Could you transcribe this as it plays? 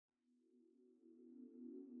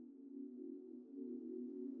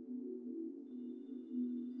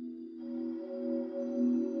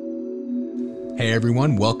Hey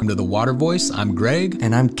everyone, welcome to The Water Voice. I'm Greg.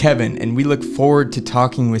 And I'm Kevin, and we look forward to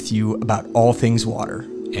talking with you about all things water.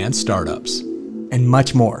 And startups. And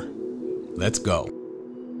much more. Let's go.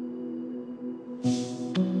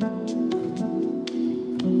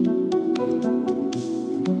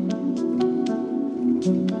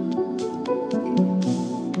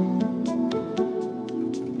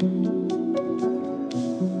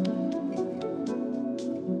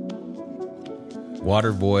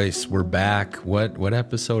 Water Voice, we're back. What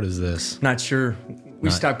episode is this? Not sure. We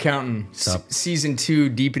stopped counting. Season 2,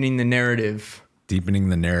 deepening the narrative. Deepening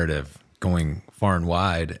the narrative, going far and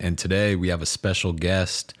wide. And today we have a special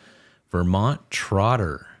guest, Vermont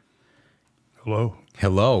Trotter. Hello.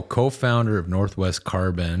 Hello, co-founder of NW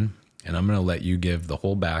Carbon. And I'm going to let you give the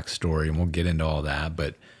whole backstory, and we'll get into all that.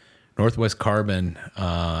 But NW Carbon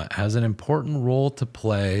has an important role to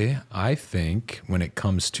play, I think, when it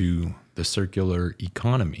comes to the circular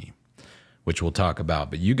economy, which we'll talk about.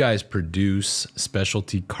 But you guys produce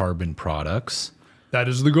specialty carbon products. That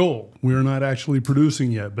is the goal. We're not actually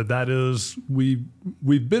producing yet, but that is, we've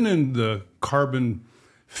been in the carbon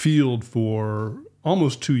field for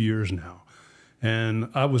almost 2 years now. And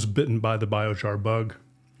I was bitten by the biochar bug.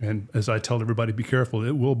 And as I tell everybody, be careful,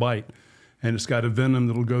 it will bite. And it's got a venom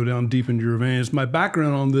that'll go down deep into your veins. My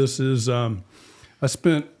background on this is I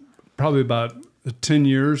spent probably about 10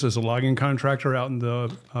 years as a logging contractor out in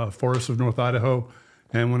the forests of North Idaho.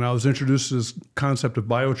 And when I was introduced to this concept of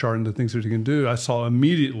biochar and the things that you can do, I saw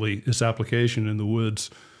immediately its application in the woods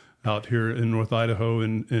out here in North Idaho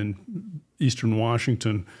and in eastern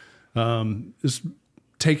Washington. Is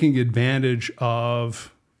taking advantage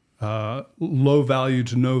of low value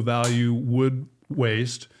to no value wood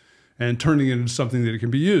waste and turning it into something that it can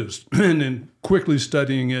be used. And then quickly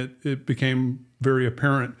studying it, it became very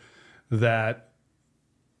apparent that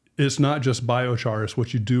it's not just biochar, it's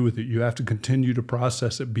what you do with it. You have to continue to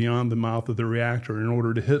process it beyond the mouth of the reactor in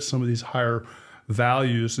order to hit some of these higher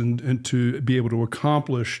values and to be able to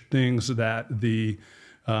accomplish things that that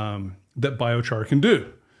biochar can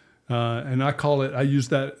do. And I use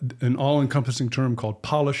that an all-encompassing term called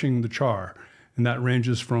polishing the char. And that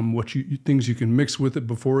ranges from things you can mix with it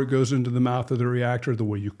before it goes into the mouth of the reactor, the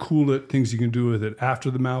way you cool it, things you can do with it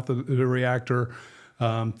after the mouth of the reactor,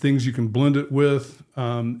 things you can blend it with,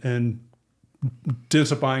 and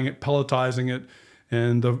densifying it, pelletizing it.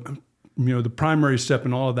 And the primary step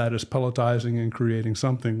in all of that is pelletizing and creating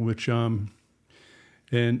something which, and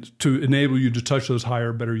to enable you to touch those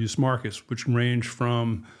higher, better use markets, which range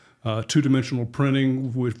from two-dimensional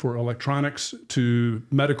printing for electronics to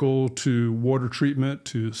medical to water treatment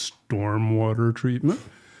to stormwater treatment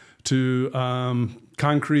to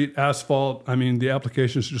concrete, asphalt. I mean, the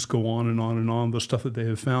applications just go on and on and on. The stuff that they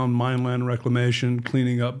have found, mineland reclamation,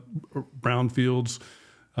 cleaning up brownfields,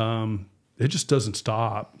 it just doesn't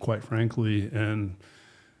stop, quite frankly. And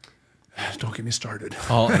don't get me started.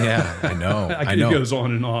 Oh, yeah, I know. It goes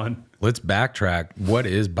on and on. Let's backtrack. What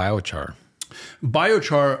is biochar?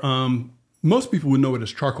 Biochar, most people would know it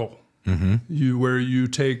as charcoal. Mm-hmm. Where you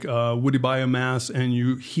take woody biomass and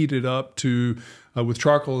you heat it up to, with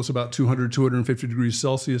charcoal, it's about 200, 250 degrees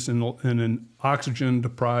Celsius in an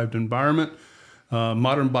oxygen-deprived environment.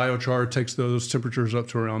 Modern biochar takes those temperatures up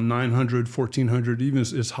to around 900, 1400, even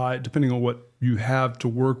as high, depending on what you have to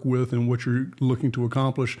work with and what you're looking to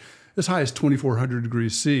accomplish, as high as 2400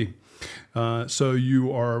 degrees C. So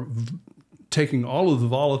you are taking all of the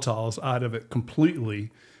volatiles out of it completely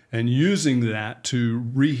and using that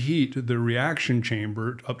to reheat the reaction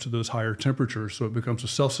chamber up to those higher temperatures. So it becomes a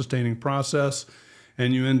self-sustaining process,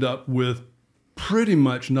 and you end up with pretty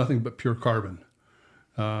much nothing but pure carbon.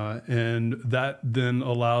 And that then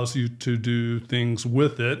allows you to do things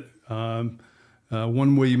with it.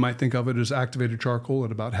 One way you might think of it is activated charcoal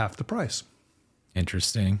at about half the price.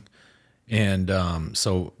 Interesting. And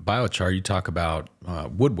so biochar, you talk about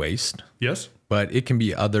wood waste. Yes. But it can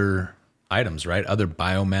be other items, right? Other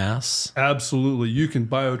biomass. Absolutely. You can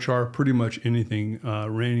biochar pretty much anything,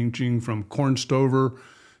 ranging from corn stover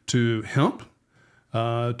to hemp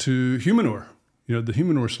to humanure. You know, the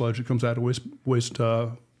humanure sludge that comes out of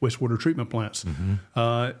wastewater treatment plants.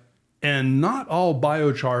 Mm-hmm. And not all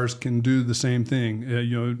biochars can do the same thing.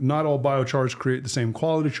 Not all biochars create the same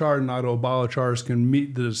quality char. Not all biochars can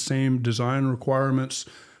meet the same design requirements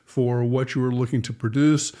for what you are looking to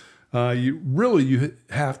produce. You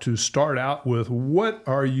have to start out with what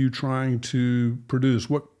are you trying to produce?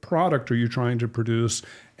 What product are you trying to produce?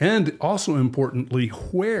 And also importantly,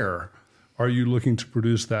 where are you looking to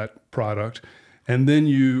produce that product? And then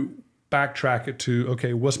you backtrack it to,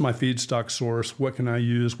 okay, what's my feedstock source? What can I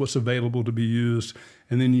use? What's available to be used?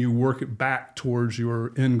 And then you work it back towards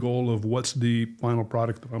your end goal of what's the final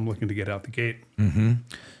product that I'm looking to get out the gate. Mm-hmm.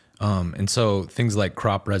 And so things like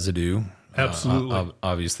crop residue absolutely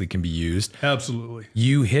obviously can be used. Absolutely.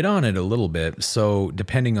 You hit on it a little bit. So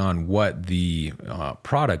depending on what the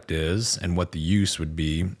product is and what the use would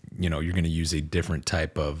be, you know, you're going to use a different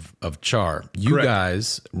type of char. You Correct.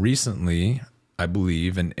 guys recently, I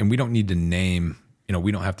believe, and we don't need to name, you know,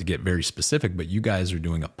 we don't have to get very specific, but you guys are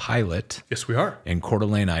doing a pilot. Yes, we are. In Coeur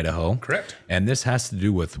d'Alene, Idaho. Correct. And this has to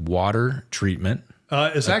do with water treatment.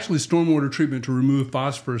 It's actually stormwater treatment to remove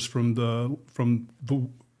phosphorus from the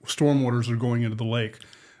stormwaters that are going into the lake.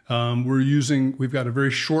 We've got a very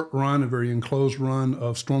short run, a very enclosed run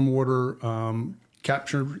of stormwater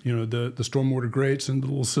capture. You know, the stormwater grates, and the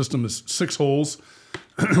little system is 6 holes.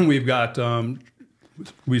 We've got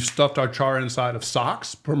we've stuffed our char inside of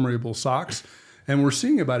socks, permeable socks, and we're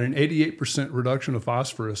seeing about an 88% reduction of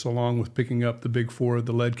phosphorus, along with picking up the big 4,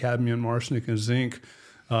 the lead, cadmium, arsenic, and zinc.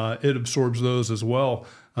 It absorbs those as well.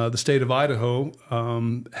 The state of Idaho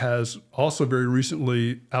has also very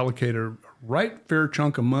recently allocated a right fair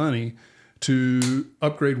chunk of money to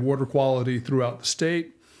upgrade water quality throughout the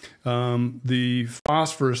state. The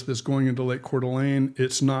phosphorus that's going into Lake Coeur d'Alene,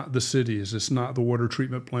 it's not the cities, it's not the water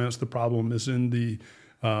treatment plants. The problem is in the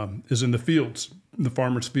fields, the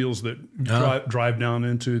farmers' fields that drive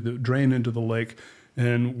down drain into the lake.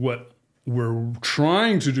 And what we're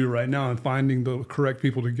trying to do right now and finding the correct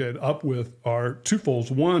people to get up with are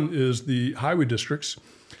twofolds. One is the highway districts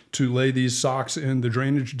to lay these socks in the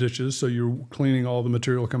drainage ditches, so you're cleaning all the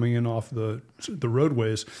material coming in off the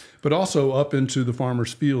roadways, but also up into the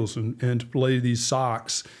farmers' fields and to lay these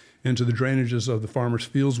socks into the drainages of the farmers'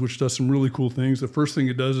 fields, which does some really cool things. The first thing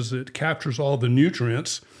it does is it captures all the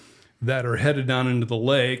nutrients that are headed down into the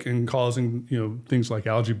lake and causing, you know, things like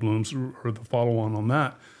algae blooms or the follow-on on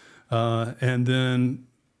that. And then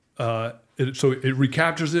it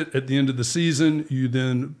recaptures it at the end of the season. You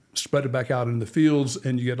then spread it back out in the fields,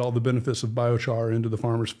 and you get all the benefits of biochar into the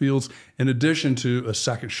farmers' fields, in addition to a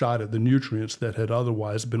second shot at the nutrients that had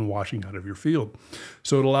otherwise been washing out of your field.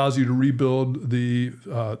 So it allows you to rebuild the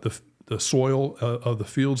soil of the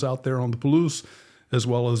fields out there on the Palouse, as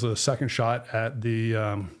well as a second shot at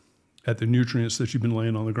the nutrients that you've been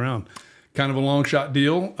laying on the ground. Kind of a long shot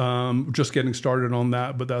deal. Just getting started on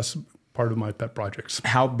that, but that's part of my pet projects.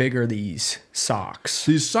 How big are these socks?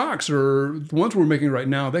 These socks are the ones we're making right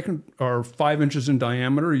now. They are 5 inches in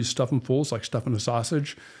diameter. You stuff them full. It's like stuffing a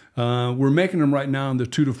sausage. We're making them right now in the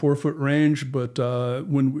 2 to 4 foot range, but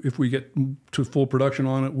if we get to full production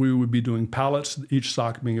on it, we would be doing pallets, each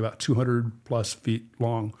sock being about 200 plus feet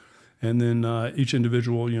long. And then each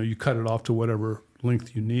individual, you know, you cut it off to whatever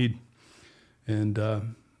length you need. And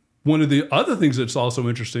one of the other things that's also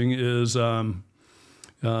interesting is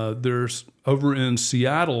there's over in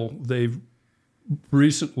Seattle, they've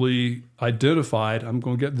recently identified, I'm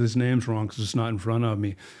going to get these names wrong because it's not in front of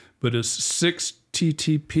me, but it's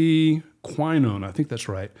 6-TTP quinone. I think that's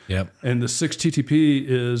right. Yep. And the 6-TTP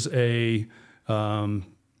is an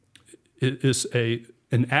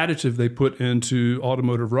additive they put into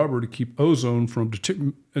automotive rubber to keep ozone from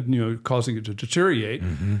causing it to deteriorate.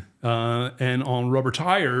 Mm-hmm. And on rubber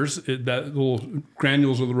tires, that little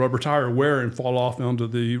granules of the rubber tire wear and fall off onto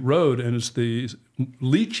the road, and it's the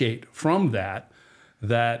leachate from that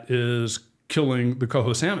is killing the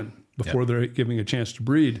coho salmon before they're giving a chance to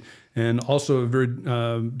breed. And also very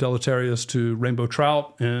deleterious to rainbow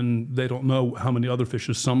trout, and they don't know how many other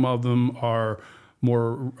fishes. Some of them are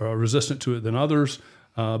more resistant to it than others.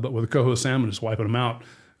 But with the coho salmon, it's wiping them out.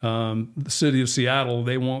 The city of Seattle,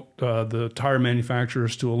 they want the tire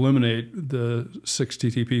manufacturers to eliminate the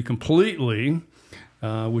 6-TTP completely,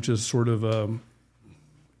 which is sort of a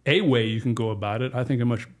way you can go about it. I think a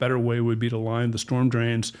much better way would be to line the storm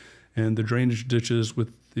drains and the drainage ditches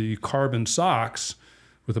with the carbon socks,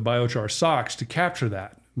 with the biochar socks, to capture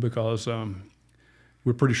that, because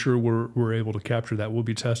we're pretty sure we're able to capture that. We'll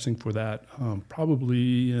be testing for that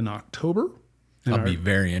probably in October. I'll be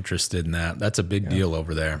very interested in that. That's a big deal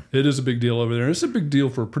over there. It is a big deal over there. It's a big deal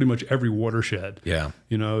for pretty much every watershed. Yeah.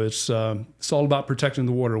 You know, it's all about protecting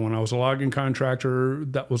the water. When I was a logging contractor,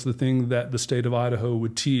 that was the thing that the state of Idaho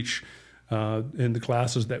would teach in the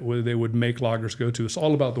classes that they would make loggers go to. It's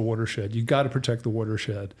all about the watershed. You got to protect the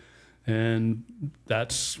watershed. And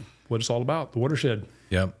that's what it's all about, the watershed.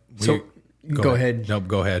 Yep. Go ahead. Nope,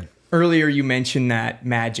 go ahead. Earlier you mentioned that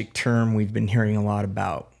magic term we've been hearing a lot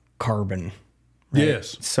about, carbon. Right?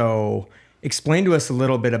 Yes. So explain to us a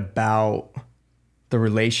little bit about the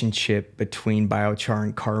relationship between biochar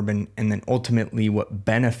and carbon, and then ultimately what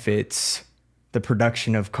benefits the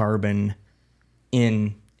production of carbon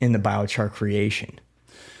in the biochar creation?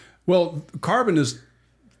 Well, carbon is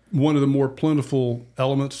one of the more plentiful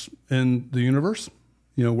elements in the universe.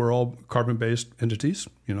 You know, we're all carbon-based entities,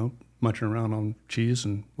 you know, munching around on cheese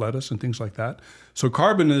and lettuce and things like that. So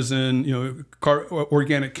carbon is in, you know,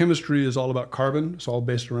 organic chemistry is all about carbon. It's all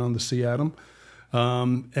based around the C atom.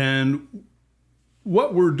 And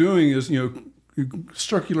what we're doing is, you know,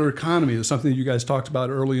 circular economy is something you guys talked about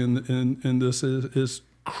early in this is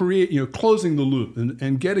create, you know, closing the loop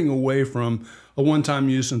and getting away from a one-time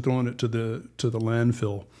use and throwing it to the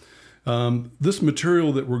landfill. This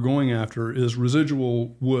material that we're going after is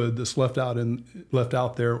residual wood that's left out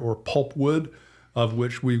there, or pulp wood, of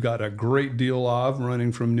which we've got a great deal of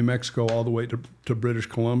running from New Mexico all the way to British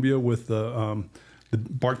Columbia with the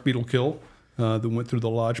bark beetle kill that went through the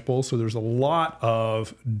lodgepole. So there's a lot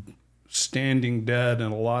of standing dead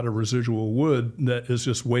and a lot of residual wood that is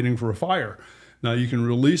just waiting for a fire. Now you can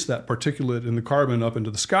release that particulate in the carbon up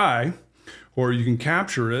into the sky, or you can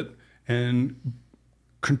capture it and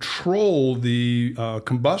control the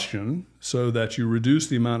combustion so that you reduce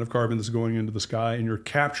the amount of carbon that's going into the sky, and you're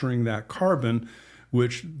capturing that carbon,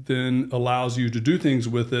 which then allows you to do things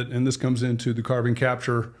with it. And this comes into the carbon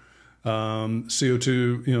capture,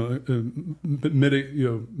 CO2,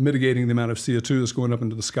 mitigating the amount of CO2 that's going up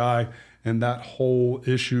into the sky, and that whole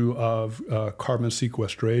issue of carbon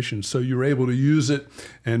sequestration. So you're able to use it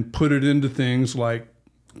and put it into things like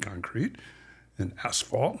concrete and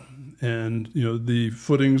asphalt, and you know, the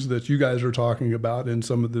footings that you guys are talking about and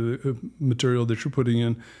some of the material that you're putting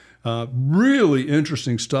in. Really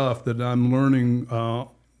interesting stuff that I'm learning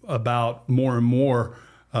about more and more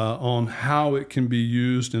on how it can be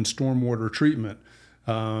used in stormwater treatment.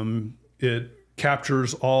 It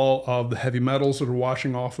captures all of the heavy metals that are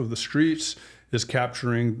washing off of the streets, is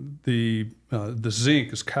capturing the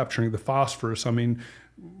zinc, is capturing the phosphorus. I mean,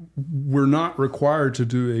 we're not required to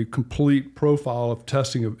do a complete profile of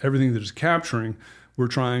testing of everything that is capturing. We're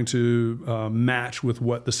trying to match with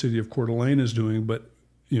what the city of Coeur d'Alene is doing. But,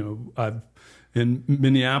 you know, I've in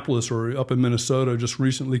Minneapolis or up in Minnesota just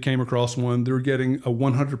recently came across one. They're getting a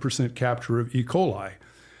 100% capture of E. coli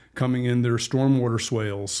coming in their stormwater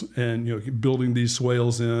swales, and, you know, building these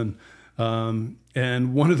swales in.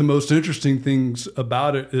 And one of the most interesting things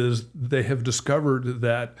about it is they have discovered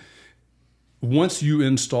that once you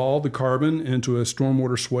install the carbon into a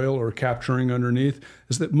stormwater swale or capturing underneath,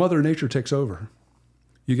 is that Mother Nature takes over.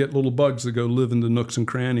 You get little bugs that go live in the nooks and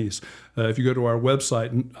crannies. If you go to our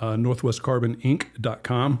website,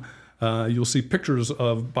 northwestcarboninc.com, you'll see pictures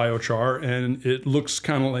of biochar, and it looks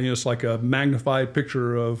kind of like, it's like a magnified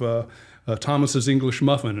picture of Thomas's English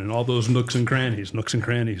muffin and all those nooks and crannies, nooks and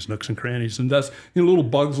crannies, nooks and crannies. And that's, you know, little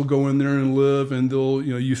bugs will go in there and live, and they'll,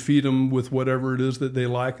 you know, you feed them with whatever it is that they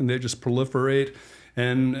like, and they just proliferate.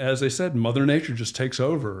 And as I said, Mother Nature just takes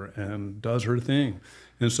over and does her thing.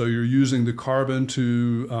 And so you're using the carbon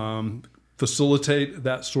to facilitate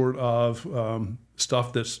that sort of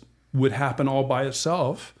stuff that would happen all by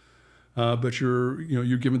itself. But you're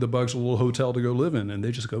giving the bugs a little hotel to go live in, and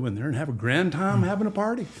they just go in there and have a grand time having a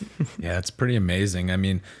party. Yeah, it's pretty amazing. I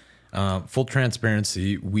mean, full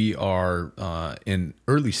transparency, we are in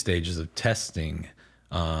early stages of testing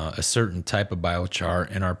a certain type of biochar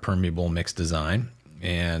in our permeable mix design,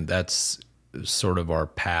 and that's sort of our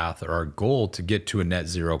path or our goal to get to a net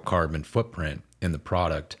zero carbon footprint in the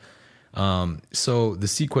product. So the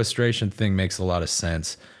sequestration thing makes a lot of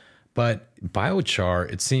sense. But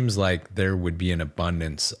biochar, it seems like there would be an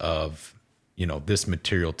abundance of, you know, this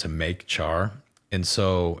material to make char. And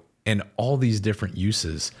so, in all these different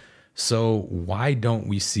uses. So why don't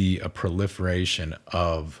we see a proliferation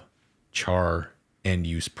of char end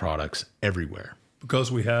use products everywhere?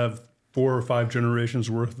 Because we have 4 or 5 generations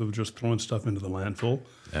worth of just throwing stuff into the landfill,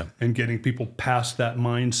 and getting people past that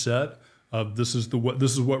mindset of this is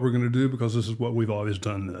what we're going to do because this is what we've always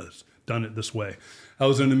done it this way. I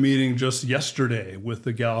was in a meeting just yesterday with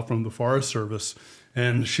the gal from the Forest Service,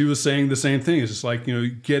 and she was saying the same thing. It's just like, you know,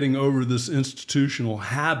 getting over this institutional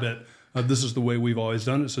habit of this is the way we've always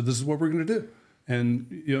done it, so this is what we're going to do.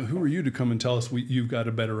 And, you know, who are you to come and tell us you've got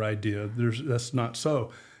a better idea? That's not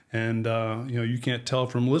so. And, you know, you can't tell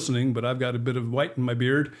from listening, but I've got a bit of white in my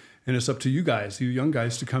beard, and it's up to you guys, you young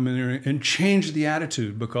guys, to come in here and change the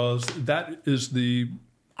attitude, because that is the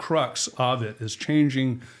crux of it, is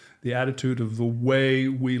changing the attitude of the way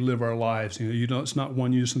we live our lives. You know, it's not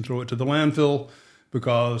one use and throw it to the landfill,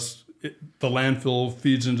 because the landfill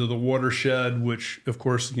feeds into the watershed, which, of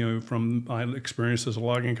course, from my experience as a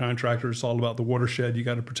logging contractor, it's all about the watershed. You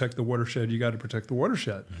got to protect the watershed. You got to protect the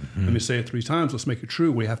watershed. Let me say it 3 times. Let's make it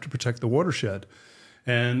true. We have to protect the watershed.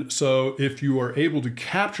 And so if you are able to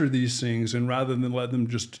capture these things, and rather than let them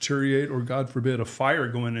just deteriorate, or God forbid, a fire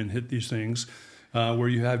go in and hit these things, where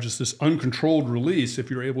you have just this uncontrolled release, if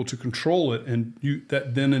you're able to control it, and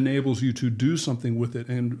that then enables you to do something with it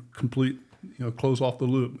and close off the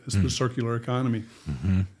loop. It's the circular economy.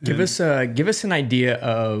 Give us an idea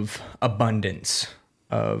of abundance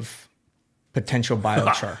of potential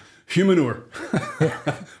biochar. Humanure.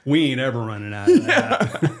 We ain't ever running out of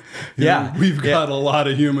that. We've got a lot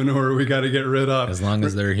of humanure we got to get rid of. As long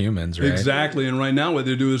as they're humans, right? Exactly. And right now what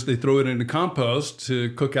they do is they throw it into compost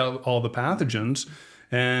to cook out all the pathogens,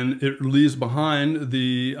 and it leaves behind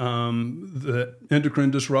the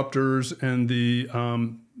endocrine disruptors and the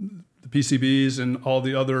PCBs and all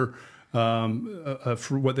the other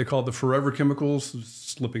for what they call the forever chemicals,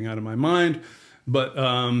 slipping out of my mind. But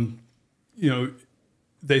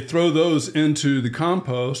they throw those into the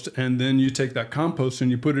compost, and then you take that compost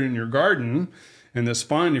and you put it in your garden, and that's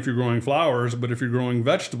fine if you're growing flowers. But if you're growing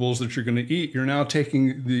vegetables that you're going to eat, you're now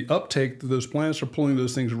taking the uptake that those plants are pulling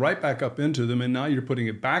those things right back up into them, and now you're putting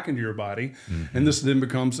it back into your body. And this then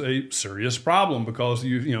becomes a serious problem, because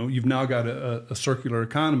you've now got a circular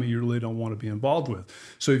economy you really don't want to be involved with.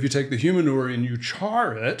 So if you take the humanure and you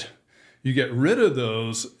char it, you get rid of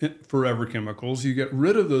those forever chemicals, you get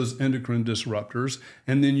rid of those endocrine disruptors,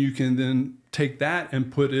 and then you can then take that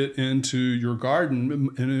and put it into your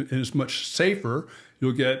garden, and it's much safer.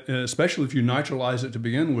 You'll get, especially if you nitralize it to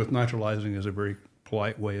begin with. Nitralizing is a very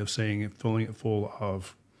polite way of saying it, filling it full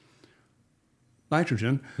of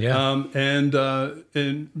nitrogen. Yeah.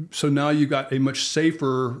 And so now you got a much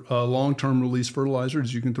safer long-term release fertilizer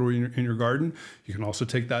that you can throw in your garden. You can also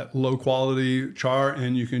take that low quality char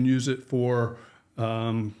and you can use it for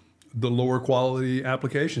the lower quality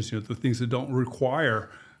applications, the things that don't require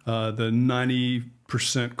the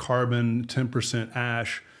 90% carbon, 10%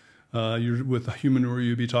 ash. With a humanure,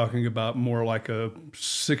 you'd be talking about more like a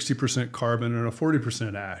 60% carbon and a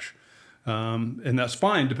 40% ash. And that's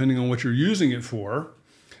fine depending on what you're using it for.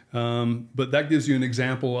 But that gives you an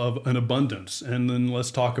example of an abundance. And then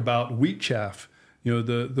let's talk about wheat chaff.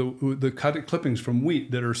 The cut clippings from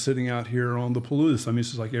wheat that are sitting out here on the Palouse. I mean,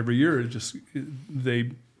 it's like every year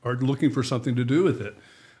they are looking for something to do with it.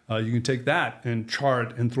 You can take that and char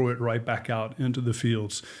it and throw it right back out into the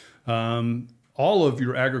fields. All of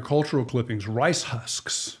your agricultural clippings, rice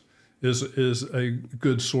husks, is a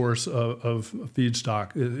good source of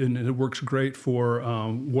feedstock, and it works great for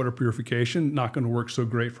water purification. Not going to work so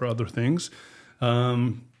great for other things.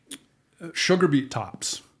 Sugar beet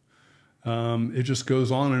tops. It just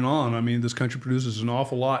goes on and on. I mean, this country produces an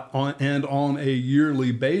awful lot, on a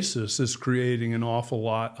yearly basis, it's creating an awful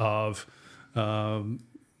lot of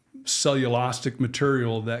cellulosic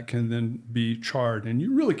material that can then be charred. And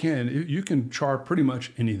you really can. You can char pretty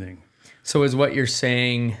much anything. So is what you're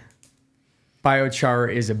saying,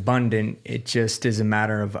 biochar is abundant, it just is a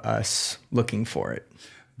matter of us looking for it?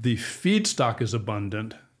 The feedstock is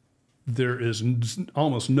abundant. There is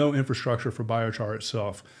almost no infrastructure for biochar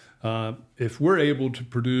itself. If we're able to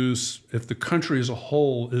produce, if the country as a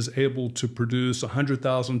whole is able to produce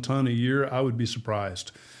 100,000 ton a year, I would be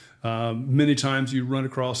surprised. Many times you run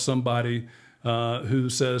across somebody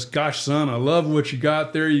who says, gosh, son, I love what you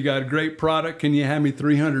got there. You got a great product. Can you have me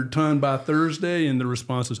 300 ton by Thursday? And the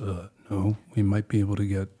response is, no, we might be able to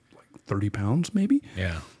get like 30 pounds maybe.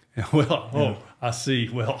 Yeah. Well, I see.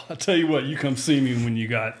 Well, I tell you what, you come see me when you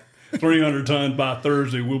got 300 ton by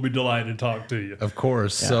Thursday. We'll be delighted to talk to you. Of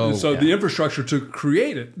course. Yeah. So the infrastructure to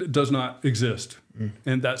create it does not exist.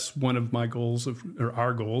 And that's one of my goals, or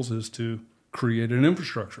our goals, is to create an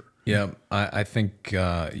infrastructure. Yeah, I think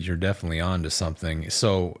you're definitely on to something.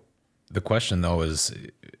 So the question, though, is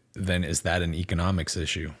that an economics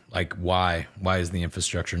issue? Like, why is the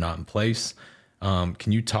infrastructure not in place?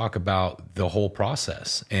 Can you talk about the whole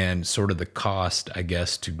process and sort of the cost, I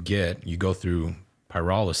guess, you go through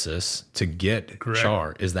pyrolysis to get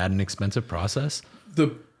char? Is that an expensive process? The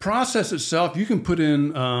process itself, you can put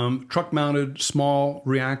in truck-mounted small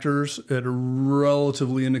reactors at a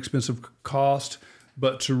relatively inexpensive cost.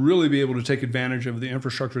 But to really be able to take advantage of the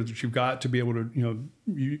infrastructure that you've got, to be able to,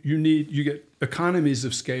 you get economies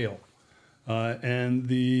of scale. And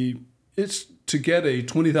it's to get a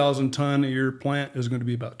 20,000 ton a year plant is going to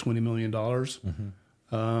be about $20 million.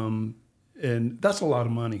 And that's a lot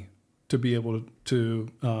of money to be able to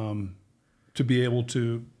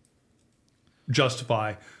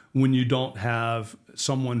justify when you don't have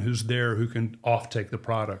someone who's there who can offtake the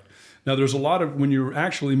product. Now, there's a lot of, when you're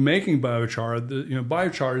actually making biochar,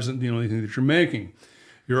 biochar isn't the only thing that you're making.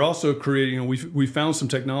 You're also creating, we found some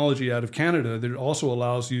technology out of Canada that also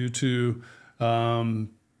allows you to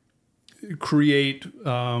create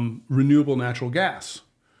renewable natural gas.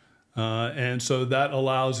 And so that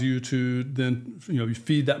allows you to then,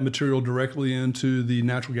 feed that material directly into the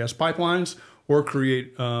natural gas pipelines, or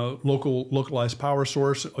create localized power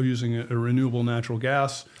source using a renewable natural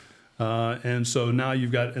gas. And so now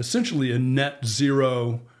you've got essentially a net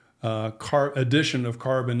zero addition of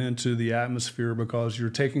carbon into the atmosphere, because you're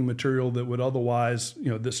taking material that would otherwise,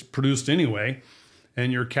 that's produced anyway,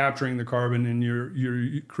 and you're capturing the carbon and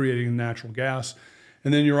you're creating natural gas.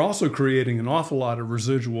 And then you're also creating an awful lot of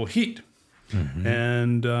residual heat. Mm-hmm.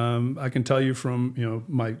 And I can tell you from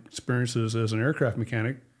my experiences as an aircraft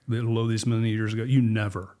mechanic, below these many years ago, you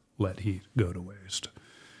never let heat go to waste.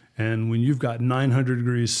 And when you've got 900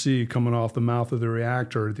 degrees C coming off the mouth of the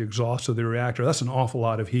reactor, the exhaust of the reactor, that's an awful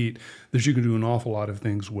lot of heat that you can do an awful lot of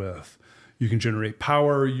things with. You can generate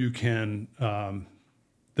power. You can,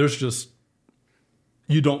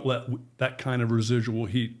 you don't let that kind of residual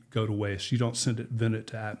heat go to waste. You don't vent it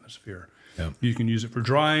to atmosphere. Yep. You can use it for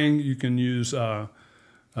drying. You can use it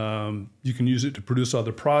to produce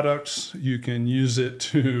other products. You can use it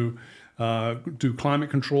to do climate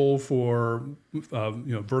control for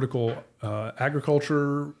vertical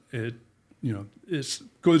agriculture. It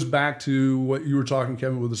goes back to what you were talking,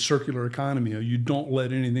 Kevin, with the circular economy. You don't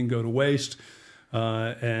let anything go to waste.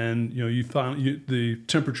 And you find the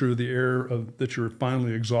temperature of the air that you're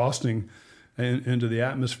finally exhausting into the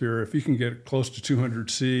atmosphere. If you can get close to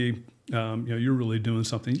 200 C, you're really doing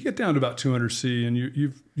something. You get down to about 200 C, and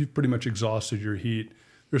you've pretty much exhausted your heat.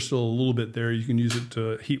 There's still a little bit there. You can use it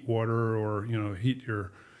to heat water, or heat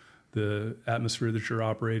the atmosphere that you're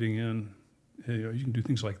operating in. You can do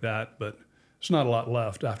things like that, but there's not a lot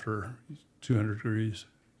left after 200 degrees.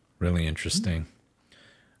 Really interesting.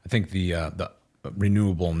 I think the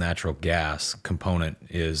renewable natural gas component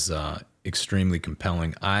is extremely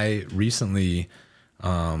compelling. I recently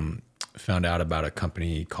found out about a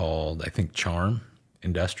company called, I think, Charm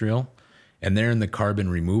Industrial, and they're in the carbon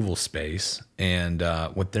removal space. And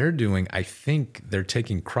what they're doing, I think they're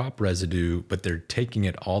taking crop residue, but they're taking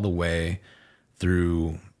it all the way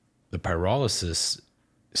through the pyrolysis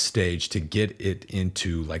stage to get it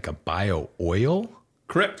into like a bio oil.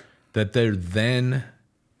 Correct. That they're then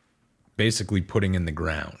basically putting in the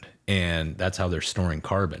ground, and that's how they're storing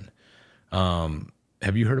carbon.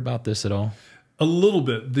 Have you heard about this at all? A little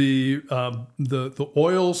bit. The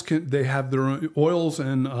oils they have their own oils,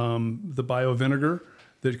 and the bio vinegar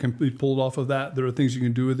that can be pulled off of that. There are things you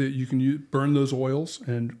can do with it. You can burn those oils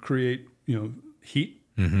and create heat.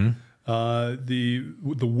 Mm-hmm.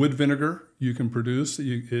 The wood vinegar you can produce.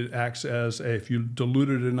 It acts as if you dilute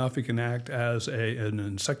it enough, it can act as an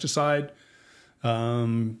insecticide. But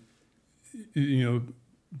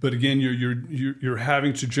again, you're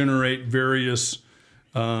having to generate various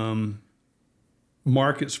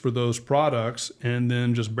markets for those products, and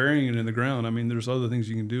then just burying it in the ground. I mean, there's other things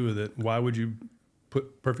you can do with it. Why would you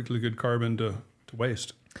put perfectly good carbon to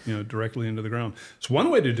waste, directly into the ground? It's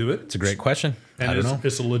one way to do it. It's a great question. And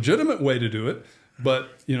it's a legitimate way to do it,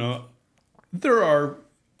 but there are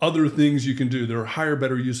other things you can do. There are higher,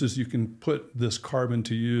 better uses you can put this carbon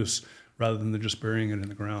to use, rather than just burying it in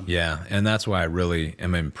the ground. Yeah, and that's why I really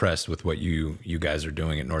am impressed with what you guys are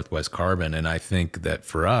doing at Northwest Carbon. And I think that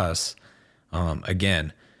for us,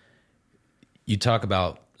 again, you talk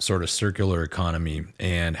about sort of circular economy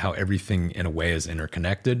and how everything in a way is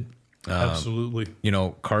interconnected. Absolutely.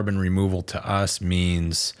 Carbon removal to us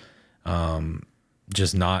means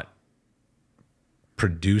just not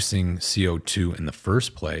producing CO2 in the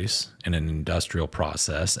first place in an industrial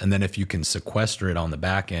process. And then if you can sequester it on the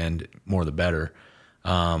back end, more the better.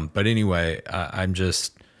 But anyway, I'm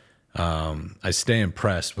just, I stay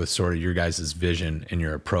impressed with sort of your guys' vision and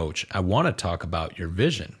your approach. I want to talk about your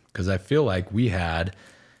vision, because I feel like we had,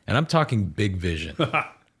 and I'm talking big vision,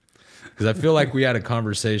 because I feel like we had a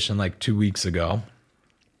conversation like 2 weeks ago,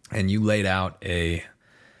 and you laid out a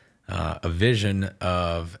vision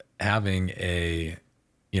of having a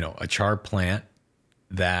char plant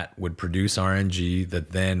that would produce RNG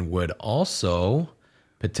that then would also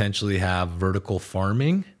potentially have vertical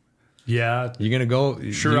farming. Yeah, you're gonna go.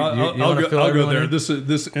 Sure, I'll go there. This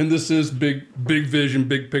is big vision,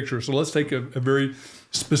 big picture. So let's take a very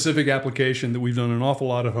specific application that we've done an awful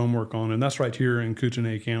lot of homework on, and that's right here in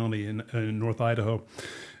Kootenai County in North Idaho.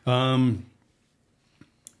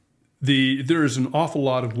 There is an awful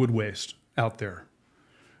lot of wood waste out there,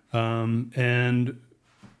 and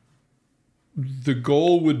the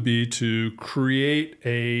goal would be to create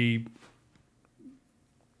a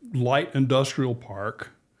light industrial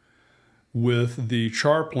park with the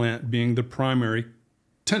char plant being the primary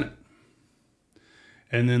tenant.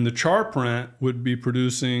 And then the char plant would be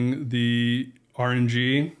producing the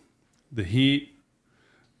RNG, the heat,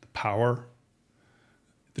 the power,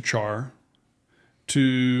 the char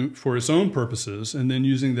for its own purposes, and then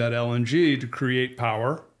using that LNG to create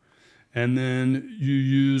power. And then you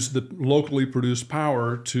use the locally produced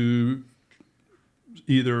power to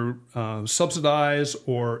either subsidize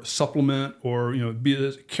or supplement, or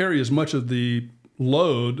carry as much of the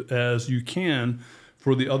load as you can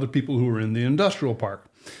for the other people who are in the industrial park.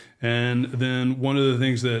 And then one of the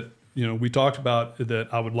things that we talked about that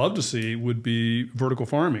I would love to see would be vertical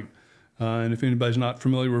farming. And if anybody's not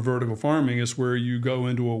familiar with vertical farming, it's where you go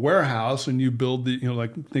into a warehouse and you build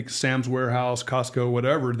like think Sam's Warehouse, Costco,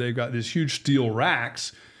 whatever. They've got these huge steel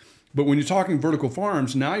racks. But when you're talking vertical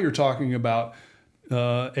farms, now you're talking about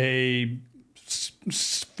a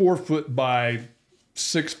 4 foot by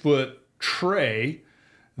 6 foot tray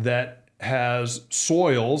that has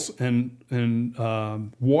soils and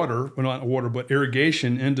water, well, not water, but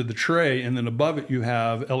irrigation into the tray. And then above it, you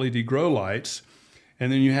have LED grow lights.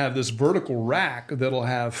 And then you have this vertical rack that'll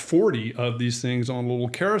have 40 of these things on a little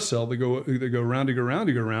carousel. They go round to go round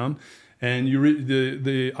to go round. And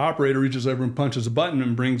the operator reaches over and punches a button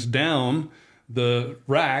and brings down the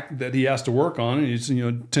rack that he has to work on, and he's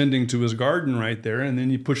tending to his garden right there, and then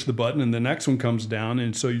you push the button and the next one comes down,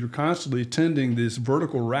 and so you're constantly tending these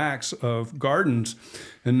vertical racks of gardens.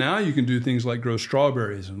 And now you can do things like grow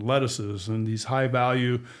strawberries and lettuces and these high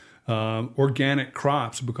value organic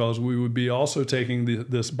crops, because we would be also taking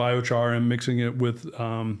this biochar and mixing it with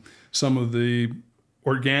some of the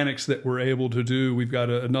organics that we're able to do. We've got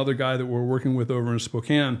another guy that we're working with over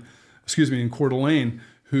in in Coeur d'Alene,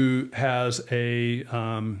 who has a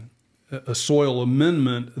soil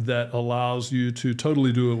amendment that allows you to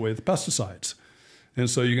totally do away with pesticides. And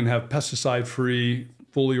so you can have pesticide-free,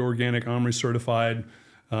 fully organic, OMRI certified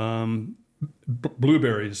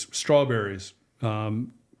blueberries, strawberries,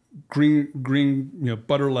 green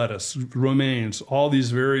butter lettuce, romaines, all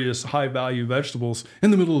these various high-value vegetables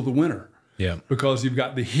in the middle of the winter. Yeah. Because you've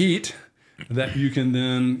got the heat that you can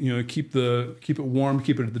then keep it warm,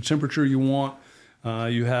 keep it at the temperature you want.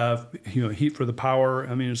 You have heat for the power.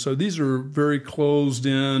 I mean, so these are very closed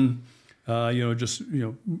in, just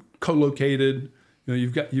co-located.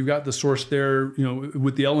 You've got the source there.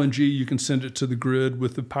 With the LNG, you can send it to the grid.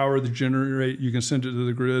 With the power that generate, you can send it to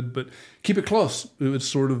the grid. But keep it close. It's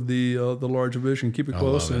sort of the larger vision. Keep it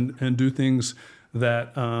close and do things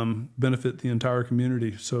that benefit the entire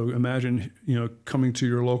community. So imagine coming to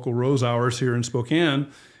your local Rose Hours here in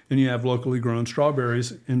Spokane, and you have locally grown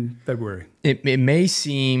strawberries in February. It may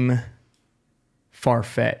seem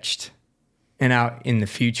far-fetched and out in the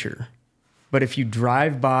future, but if you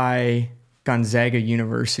drive by Gonzaga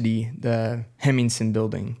University, the Hemmingson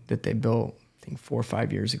building that they built, I think 4 or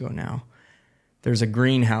 5 years ago now, there's a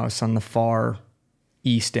greenhouse on the far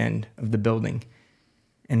east end of the building.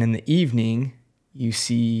 And in the evening, you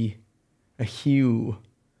see a hue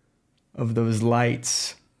of those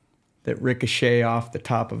lights that ricochet off the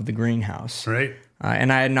top of the greenhouse. Right.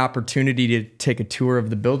 And I had an opportunity to take a tour of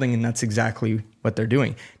the building, and that's exactly what they're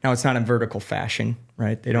doing. Now, it's not in vertical fashion,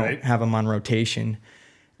 right? They don't have them on rotation.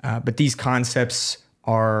 But these concepts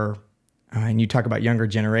are, and you talk about younger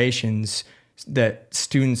generations, that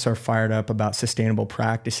students are fired up about sustainable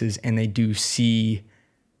practices, and they do see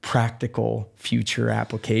practical future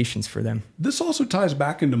applications for them. This also ties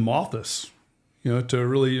back into Malthus, to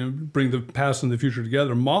really bring the past and the future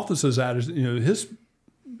together. Malthus has added,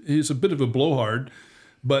 he's a bit of a blowhard,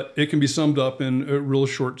 but it can be summed up in a real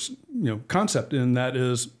short, concept, and that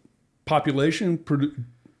is population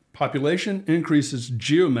increases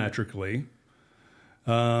geometrically,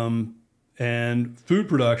 and food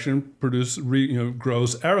production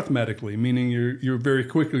grows arithmetically, meaning you very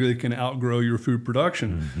quickly can outgrow your food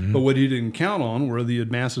production. Mm-hmm. But what he didn't count on were the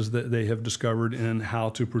advances that they have discovered in how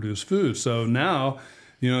to produce food. So now,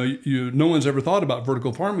 no one's ever thought about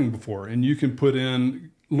vertical farming before, and you can put in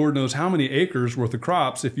Lord knows how many acres worth of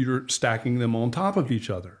crops if you're stacking them on top of each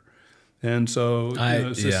other. And so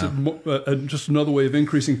it's just another way of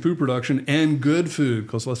increasing food production and good food,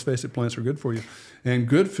 because let's face it, plants are good for you, and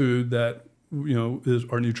good food that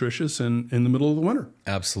are nutritious and in the middle of the winter.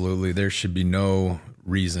 Absolutely. There should be no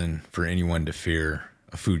reason for anyone to fear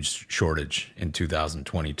a food shortage in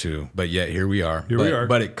 2022. But yet here we are.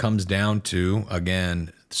 But it comes down to,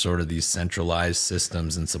 again, sort of these centralized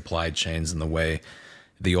systems and supply chains and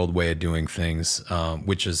the old way of doing things,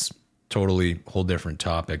 which is totally whole different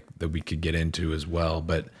topic that we could get into as well.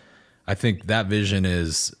 But I think that vision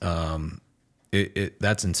is,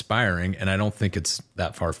 that's inspiring. And I don't think it's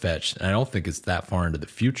that far fetched. And I don't think it's that far into the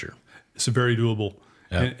future. It's very doable.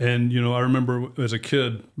 Yeah. And, you know, I remember as a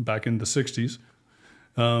kid back in the 60s,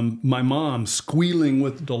 my mom squealing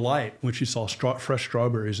with delight when she saw fresh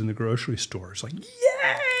strawberries in the grocery store. It's like,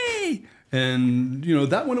 yay! And, you know,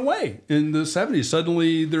 that went away in the 70s.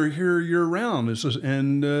 Suddenly they're here year round. It's just,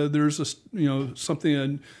 and there's a, you know, something,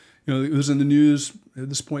 you know, it was in the news at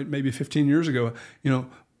this point, maybe 15 years ago, you know,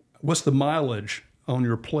 what's the mileage on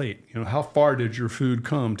your plate? You know, how far did your food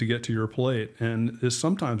come to get to your plate? And it's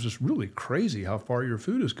sometimes just really crazy how far your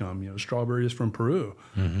food has come. You know, strawberries from Peru.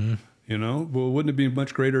 Mm-hmm. You know, well, wouldn't it be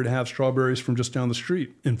much greater to have strawberries from just down the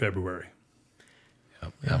street in February?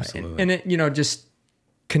 Yep, absolutely. And it, you know, just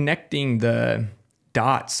connecting the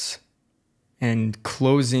dots and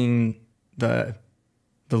closing the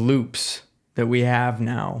loops that we have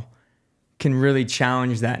now can really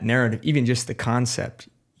challenge that narrative, even just the concept.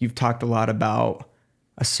 You've talked a lot about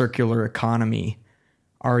a circular economy.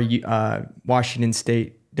 Our Washington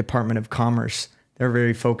State Department of Commerce, they're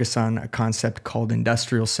very focused on a concept called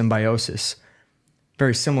industrial symbiosis.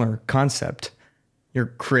 Very similar concept.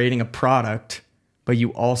 You're creating a product, but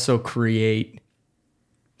you also create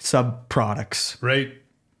sub-products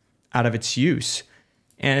out of its use.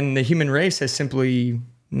 And the human race has simply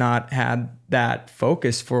not had that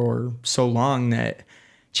focus for so long that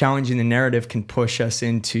challenging the narrative can push us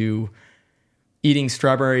into eating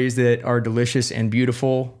strawberries that are delicious and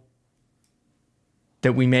beautiful,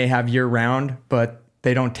 that we may have year round, but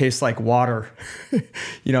they don't taste like water.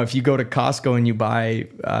 You know, if you go to Costco and you buy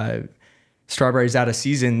strawberries out of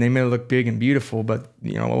season, they may look big and beautiful, but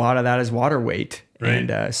you know, a lot of that is water weight. Right.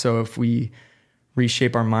 And so if we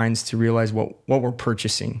reshape our minds to realize what we're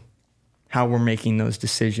purchasing, how we're making those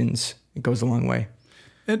decisions, it goes a long way.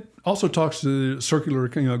 It also talks to the circular,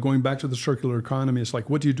 you know, going back to the circular economy. It's like,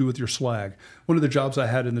 what do you do with your slag? One of the jobs I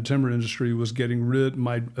had in the timber industry was getting rid,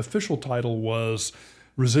 my official title was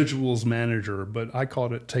residuals manager, but I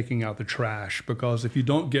called it taking out the trash, because if you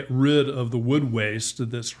don't get rid of the wood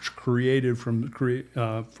waste that's created from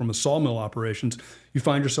a sawmill operations, you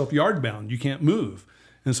find yourself yard bound. You can't move.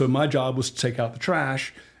 And so my job was to take out the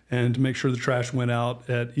trash and to make sure the trash went out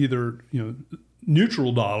at either, you know,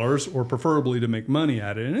 neutral dollars or preferably to make money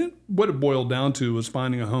at it. And what it boiled down to was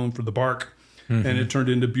finding a home for the bark. Mm-hmm. And it turned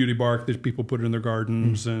into beauty bark that people put in their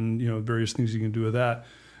gardens, and, you know, various things you can do with that.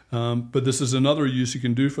 But this is another use you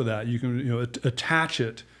can do for that. You can, you know, attach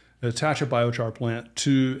a biochar plant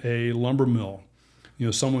to a lumber mill. You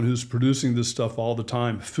know, someone who's producing this stuff all the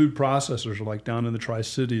time. Food processors, like down in the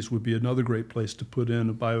Tri-Cities, would be another great place to put in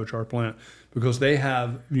a biochar plant, because they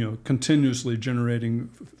have, you know, continuously generating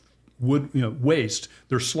wood, you know, waste.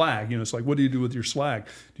 Their slag. You know, it's like, what do you do with your slag?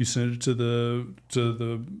 Do you send it to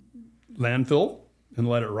the landfill and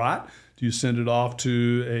let it rot? Do you send it off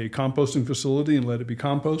to a composting facility and let it be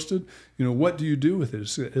composted? You know, what do you do with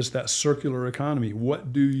it? It's that circular economy.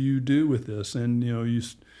 What do you do with this? And, you know,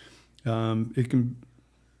 it can.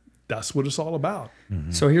 That's what it's all about.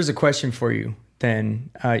 Mm-hmm. So here's a question for you. Then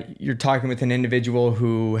you're talking with an individual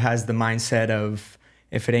who has the mindset of,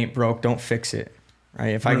 if it ain't broke, don't fix it.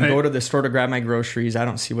 Right? If I can go to the store to grab my groceries, I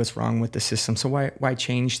don't see what's wrong with the system. So why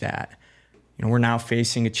change that? You know, we're now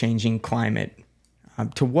facing a changing climate.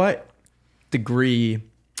 To what degree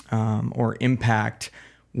or impact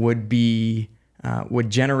would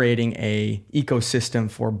generating a ecosystem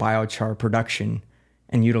for biochar production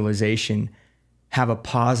and utilization have a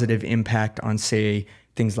positive impact on, say,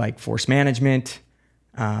 things like forest management,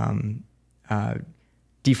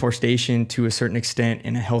 deforestation to a certain extent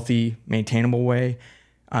in a healthy, maintainable way?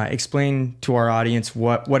 Explain to our audience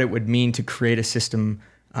what it would mean to create a system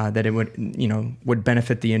that it would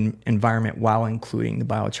benefit the environment while including the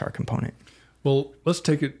biochar component. Well, let's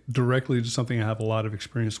take it directly to something I have a lot of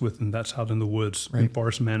experience with, and that's out in the woods in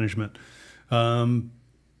forest management.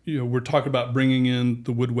 You know, we're talking about bringing in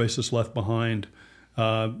the wood waste that's left behind.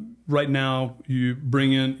 Right now, you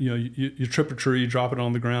bring in, you know, you trip a tree, drop it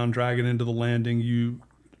on the ground, drag it into the landing. You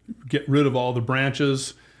get rid of all the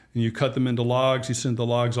branches, and you cut them into logs. You send the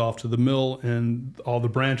logs off to the mill, and all the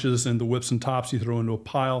branches and the whips and tops you throw into a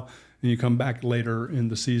pile, and you come back later in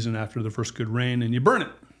the season after the first good rain, and you burn it.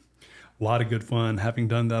 A lot of good fun. Having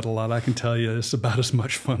done that a lot, I can tell you it's about as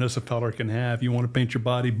much fun as a feller can have. You want to paint your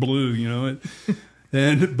body blue, you know.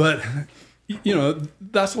 But you know,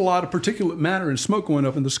 that's a lot of particulate matter and smoke going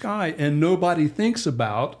up in the sky, and nobody thinks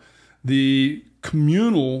about the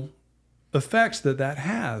communal effects that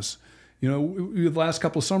has. You know, the last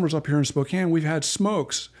couple of summers up here in Spokane, we've had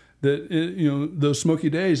smokes that, those smoky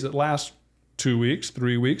days that last 2 weeks,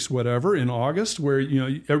 3 weeks, whatever, in August, where,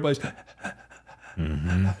 everybody's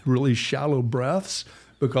really shallow breaths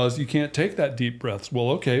because you can't take that deep breaths. Well,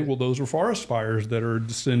 okay, those are forest fires that are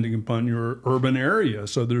descending upon your urban area.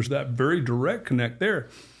 So there's that very direct connect there.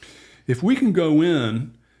 If we can go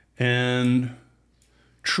in and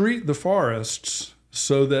treat the forests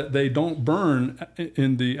so that they don't burn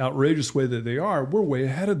in the outrageous way that they are, we're way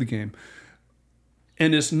ahead of the game.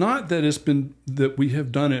 And it's not that that we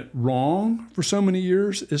have done it wrong for so many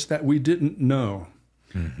years, it's that we didn't know.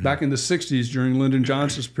 Back in the 60s, during Lyndon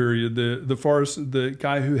Johnson's period, the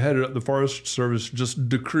guy who headed up the Forest Service just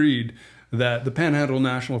decreed that the Panhandle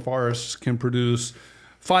National Forests can produce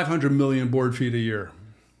 500 million board feet a year,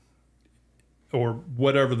 or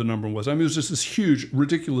whatever the number was. I mean, it was just this huge,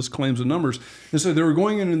 ridiculous claims of numbers. And so they were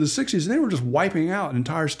going in the 60s, and they were just wiping out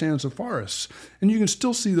entire stands of forests. And you can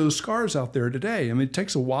still see those scars out there today. I mean, it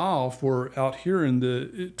takes a while for out here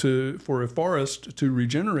for a forest to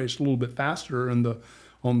regenerate a little bit faster on the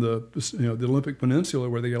Olympic Peninsula,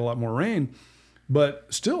 where they get a lot more rain. But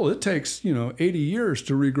still, it takes 80 years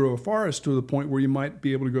to regrow a forest to the point where you might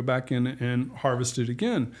be able to go back in and harvest it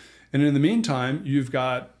again. And in the meantime, you've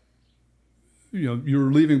got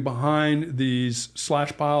you're leaving behind these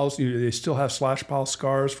slash piles. They still have slash pile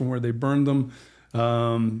scars from where they burned them.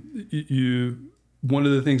 One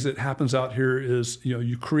of the things that happens out here is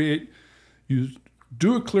you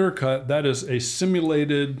do a clear cut. That is a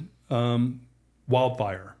simulated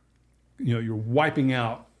wildfire. You're wiping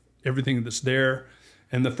out everything that's there,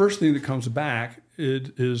 and the first thing that comes back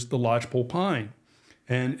is the lodgepole pine,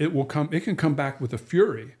 and it can come back with a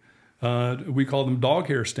fury. We call them dog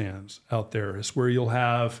hair stands out there. It's where you'll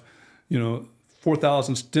have,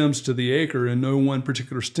 4,000 stems to the acre, and no one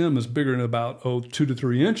particular stem is bigger than about 2 to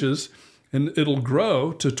 3 inches, and it'll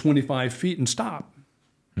grow to 25 feet and stop.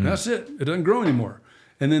 And that's it. It doesn't grow anymore.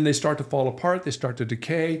 And then they start to fall apart. They start to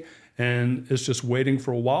decay, and it's just waiting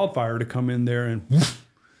for a wildfire to come in there, and whoosh,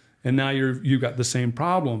 and now you've got the same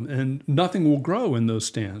problem, and nothing will grow in those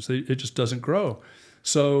stands. It just doesn't grow.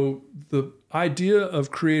 So the idea of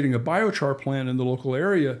creating a biochar plant in the local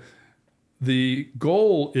area, the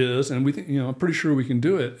goal is, and we think, I'm pretty sure we can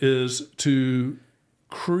do it, is to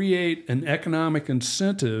create an economic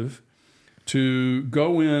incentive to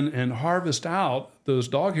go in and harvest out those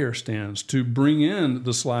dog hair stands, to bring in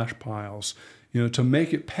the slash piles, to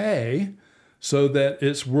make it pay so that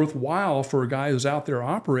it's worthwhile for a guy who's out there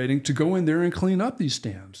operating to go in there and clean up these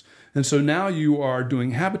stands. And so now you are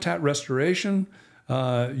doing habitat restoration.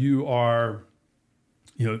 You are,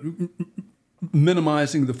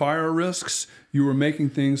 minimizing the fire risks. You are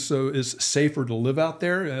making things so it's safer to live out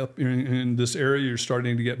there. In this area, you're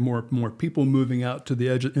starting to get more people moving out to the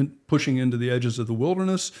edge, pushing into the edges of the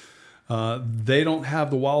wilderness. They don't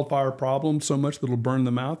have the wildfire problem so much that'll burn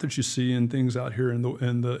them out that you see in things out here in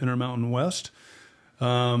the Intermountain West.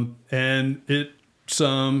 And it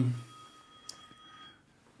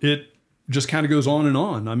just kind of goes on and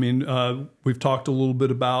on. I mean, we've talked a little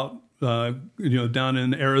bit about, down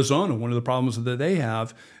in Arizona, one of the problems that they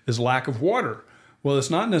have is lack of water. Well, it's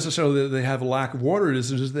not necessarily that they have a lack of water, it is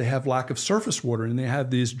just they have lack of surface water. And they have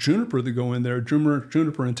these juniper that go in there,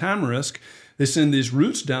 juniper and tamarisk. They send these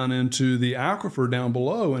roots down into the aquifer down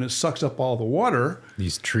below, and it sucks up all the water.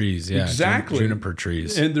 These trees, yeah. Exactly. Juniper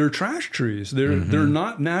trees. And they're trash trees. They're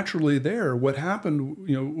not naturally there. What happened,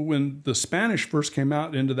 when the Spanish first came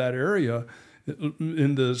out into that area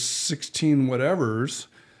in the 16 whatevers,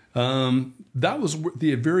 that was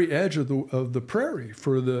the very edge of the prairie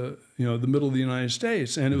for the middle of the United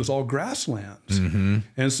States, and it was all grasslands.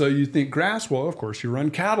 And so you think grass, well, of course you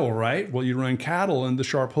run cattle, right? Well, you run cattle, and the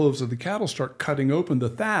sharp hooves of the cattle start cutting open the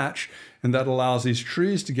thatch, and that allows these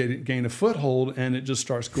trees to gain a foothold, and it just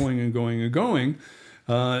starts going and going and going.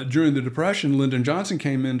 During the Depression, Lyndon Johnson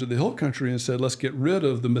came into the hill country and said, let's get rid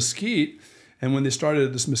of the mesquite. And when they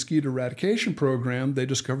started this mesquite eradication program, they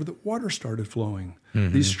discovered that water started flowing.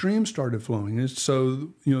 These streams started flowing. And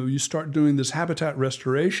so, you start doing this habitat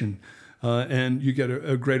restoration, and you get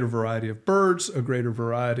a greater variety of birds, a greater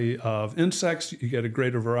variety of insects, you get a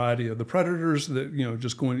greater variety of the predators that,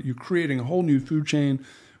 you're creating a whole new food chain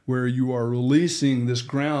where you are releasing this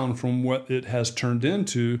ground from what it has turned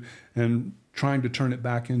into and trying to turn it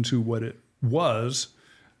back into what it was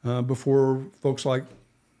before folks like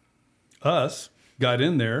us got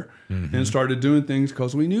in there and started doing things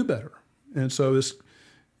because we knew better. And so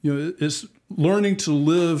it's learning to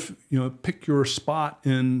live, pick your spot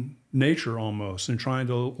in nature almost, and trying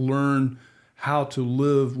to learn how to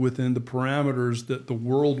live within the parameters that the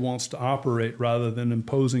world wants to operate rather than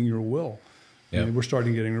imposing your will. Yep. I mean, we're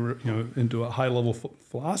starting getting into a high level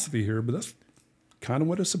philosophy here, but that's kind of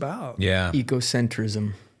what it's about. Yeah.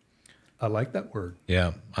 Ecocentrism. I like that word.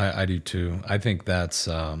 Yeah, I do too. I think that's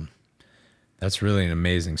really an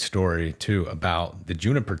amazing story too about the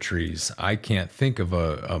juniper trees. I can't think of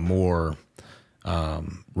a more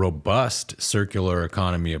robust circular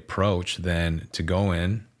economy approach than to go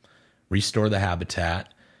in, restore the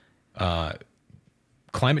habitat.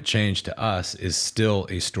 Climate change to us is still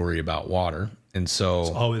a story about water. And so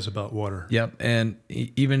It's always about water. yep. And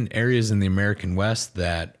even areas in the American West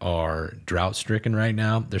that are drought stricken right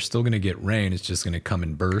now, they're still going to get rain. It's just going to come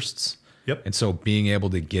in bursts. Yep. And so being able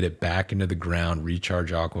to get it back into the ground,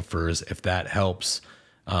 recharge aquifers, if that helps,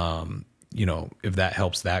 if that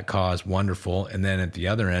helps that cause, wonderful. And then at the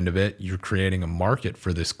other end of it, you're creating a market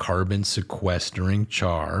for this carbon sequestering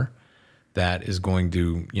char that is going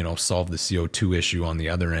to, solve the CO2 issue on the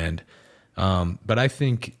other end. But I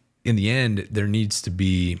think in the end, there needs to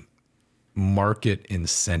be market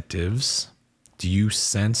incentives. Do you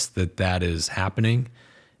sense that that is happening?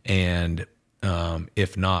 And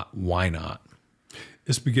if not, why not?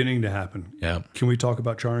 It's beginning to happen. Yeah, Can we talk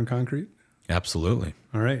about char and concrete? absolutely.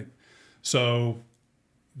 All right. So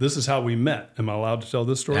this is how we met. Am I allowed to tell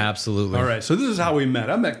this story? Absolutely. All right. So this is how we met.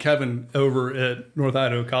 I met Kevin over at North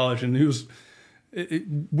Idaho College, and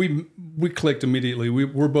we clicked immediately.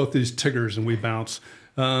 We're both these Tiggers, and we bounce.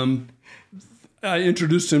 I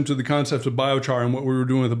introduced him to the concept of biochar and what we were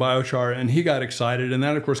doing with the biochar, and he got excited, and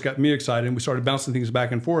that of course got me excited, and we started bouncing things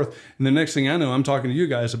back and forth. And the next thing I know, I'm talking to you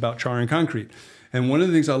guys about char and concrete. And one of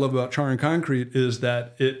the things I love about char and concrete is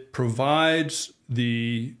that it provides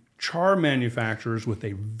the char manufacturers with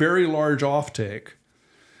a very large offtake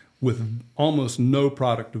with almost no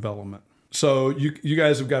product development. So you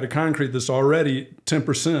guys have got a concrete that's already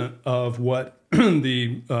 10% of what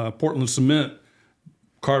the Portland cement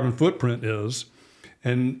carbon footprint is,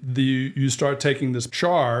 and you start taking this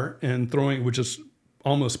char and throwing, which is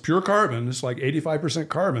almost pure carbon, it's like 85%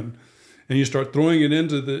 carbon, and you start throwing it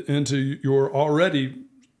into your already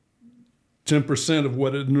 10% of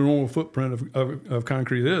what a normal footprint of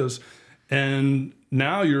concrete is, and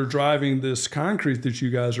now you're driving this concrete that you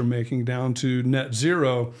guys are making down to net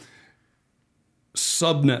zero,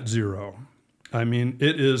 sub-net zero. I mean,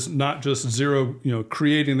 it is not just zero,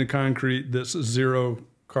 creating the concrete that's zero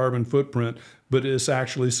carbon footprint, but it's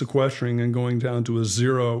actually sequestering and going down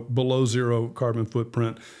to below zero carbon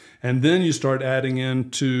footprint. And then you start adding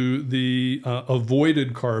into the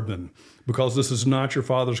avoided carbon, because this is not your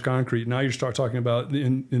father's concrete. Now you start talking about,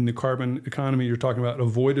 in the carbon economy, you're talking about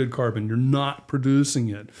avoided carbon. You're not producing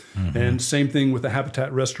it. Mm-hmm. And same thing with the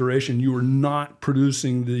habitat restoration. You are not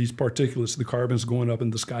producing these particulates, the carbon's going up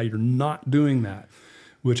in the sky. You're not doing that,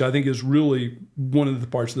 which I think is really one of the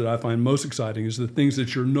parts that I find most exciting, is the things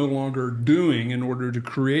that you're no longer doing in order to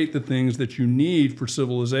create the things that you need for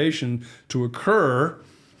civilization to occur.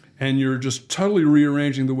 And you're just totally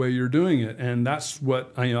rearranging the way you're doing it. And that's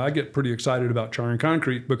what, I get pretty excited about char and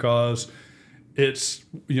concrete, because it's,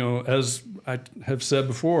 as I have said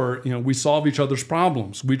before, we solve each other's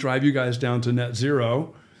problems. We drive you guys down to net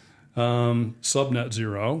zero, sub-net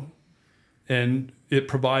zero, and it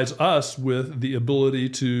provides us with the ability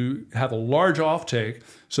to have a large offtake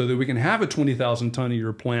so that we can have a 20,000 ton a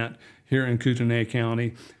year plant here in Kootenai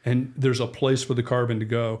County, and there's a place for the carbon to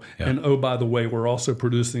go. Yeah. And oh, by the way, we're also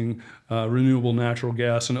producing renewable natural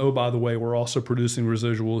gas, and oh, by the way, we're also producing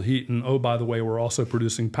residual heat, and oh, by the way, we're also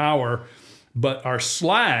producing power. But our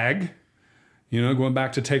slag, going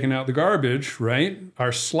back to taking out the garbage, right?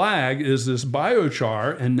 Our slag is this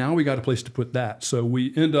biochar, and now we got a place to put that. So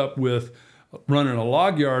we end up with running a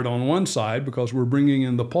log yard on one side, because we're bringing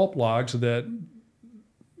in the pulp logs that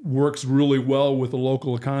works really well with the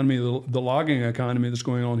local economy, the logging economy that's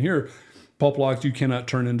going on here. Pulp logs you cannot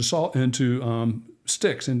turn into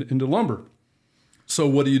sticks, into lumber. So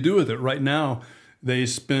what do you do with it? Right now, they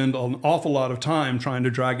spend an awful lot of time trying to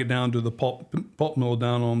drag it down to the pulp mill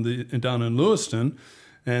down in Lewiston,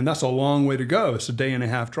 and that's a long way to go. It's a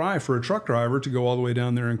day-and-a-half drive for a truck driver to go all the way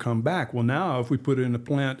down there and come back. Well, now if we put it in a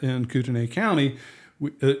plant in Kootenai County,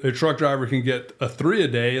 a truck driver can get a 3 a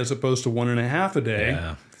day as opposed to 1.5 a day.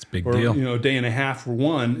 Yeah, it's a big deal. A day and a half for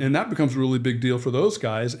one. And that becomes a really big deal for those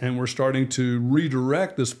guys. And we're starting to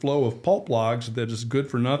redirect this flow of pulp logs that is good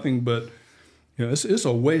for nothing, but it's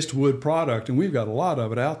a waste wood product, and we've got a lot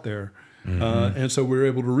of it out there. Mm-hmm. And so we're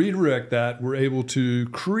able to redirect that. We're able to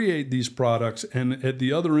create these products. And at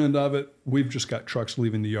the other end of it, we've just got trucks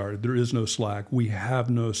leaving the yard. There is no slag. We have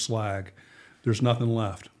no slag. there's nothing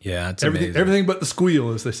left. Yeah, it's amazing. Everything but the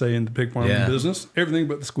squeal, as they say in the pig farming Yeah. business. Everything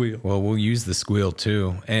but the squeal. Well, we'll use the squeal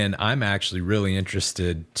too. And I'm actually really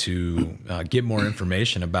interested to get more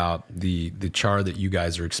information about the char that you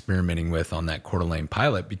guys are experimenting with on that Coeur d'Alene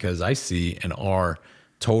pilot, because I see in our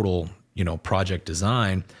total, project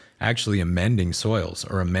design actually amending soils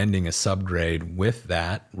or amending a subgrade with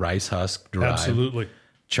that rice husk derived Absolutely.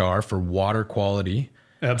 char for water quality.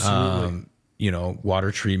 Absolutely.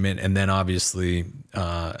 Water treatment, and then obviously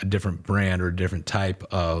a different brand or a different type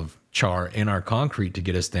of char in our concrete to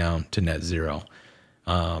get us down to net zero.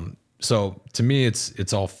 So to me,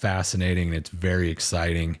 it's all fascinating and it's very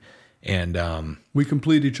exciting. And we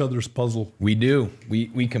complete each other's puzzle. we do.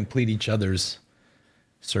 We complete each other's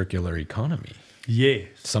circular economy, Yes.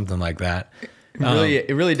 something like that.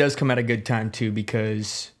 It really does come at a good time too,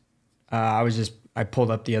 because I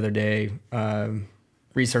pulled up the other day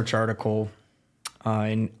research article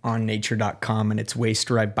on nature.com, and it's waste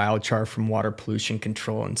derived biochar from water pollution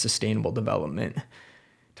control and sustainable development. It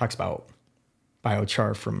talks about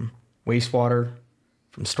biochar from wastewater,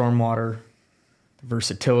 from stormwater, the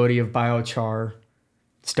versatility of biochar,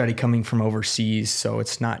 study coming from overseas. So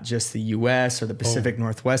it's not just the US or the Pacific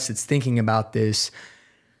Northwest. It's thinking about this.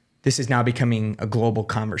 This is now becoming a global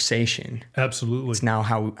conversation. Absolutely. It's now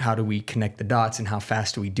how do we connect the dots, and how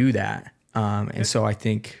fast do we do that? And so I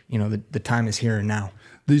think, the time is here and now.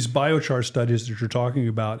 These biochar studies that you're talking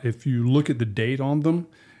about, if you look at the date on them,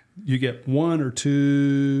 you get one or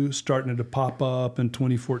two starting to pop up in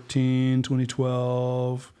 2014,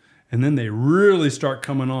 2012, and then they really start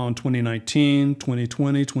coming on 2019,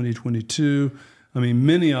 2020, 2022. I mean,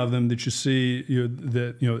 many of them that you see,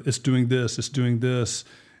 it's doing this, it's doing this,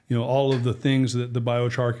 all of the things that the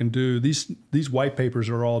biochar can do. These white papers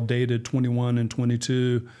are all dated 21 and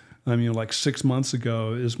 22. I mean, like 6 months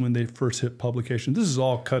ago is when they first hit publication. This is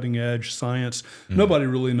all cutting edge science. Nobody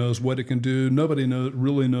really knows what it can do. Nobody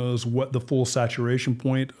really knows what the full saturation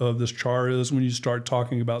point of this char is when you start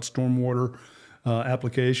talking about stormwater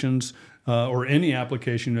applications or any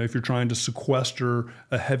application. If you're trying to sequester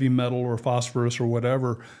a heavy metal or phosphorus or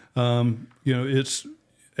whatever, it's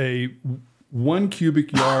a 1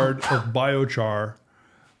 cubic yard of biochar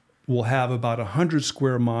will have about 100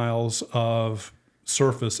 square miles of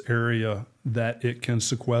surface area that it can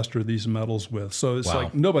sequester these metals with. So it's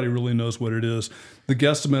like nobody really knows what it is. The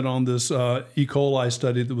guesstimate on this E. coli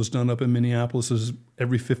study that was done up in Minneapolis is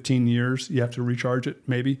every 15 years you have to recharge it,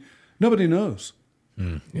 maybe. Nobody knows.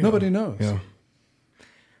 Nobody knows. Yeah.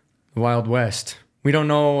 The Wild West. We don't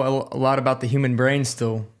know a lot about the human brain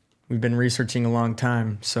still. We've been researching a long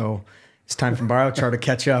time, so it's time for biochar to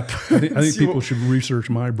catch up. I think people should research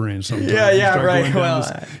my brain sometime. Yeah,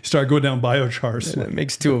 right. Start going down biochars. That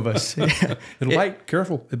makes two of us. It'll bite.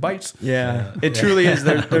 Careful. It bites. Yeah. It truly is.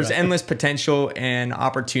 There's endless potential and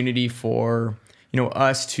opportunity for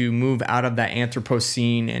us to move out of that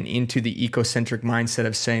Anthropocene and into the ecocentric mindset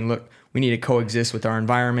of saying, look, we need to coexist with our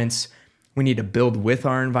environments. We need to build with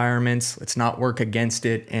our environments. Let's not work against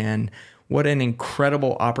it. And what an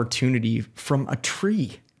incredible opportunity from a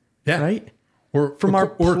tree. Yeah. Right? Or from our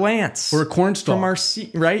plants. Or a corn stalk. From our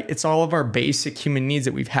seed, right? It's all of our basic human needs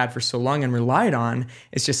that we've had for so long and relied on.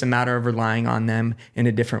 It's just a matter of relying on them in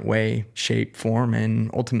a different way, shape, form,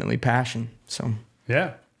 and ultimately passion. So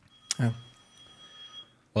yeah.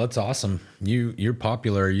 Well, that's awesome. You're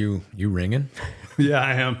popular. Are you ringing? Yeah,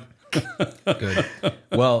 I am. Good.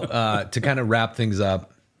 Well, to kind of wrap things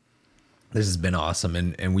up, this has been awesome,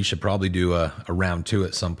 and we should probably do a round 2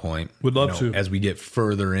 at some point. Would love to. As we get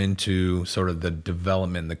further into sort of the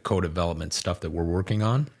development, the co-development stuff that we're working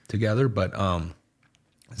on together. But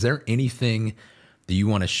is there anything that you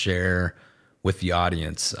want to share with the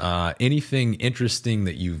audience? Anything interesting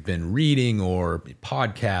that you've been reading, or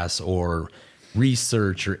podcasts, or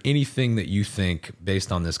research, or anything that you think,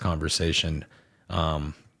 based on this conversation,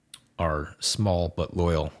 our small but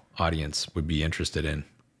loyal audience would be interested in?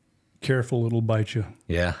 Careful, it'll bite you.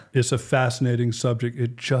 Yeah. It's a fascinating subject.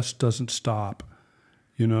 It just doesn't stop,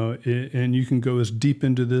 and you can go as deep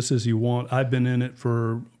into this as you want. I've been in it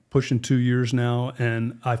for pushing 2 years now,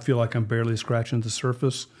 and I feel like I'm barely scratching the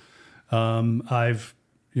surface. I've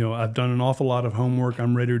done an awful lot of homework.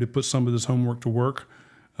 I'm ready to put some of this homework to work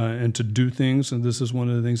and to do things. And this is one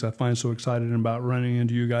of the things I find so exciting about running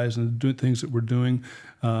into you guys and doing things that we're doing.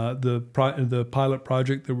 The pilot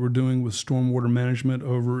project that we're doing with stormwater management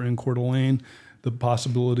over in Coeur d'Alene, the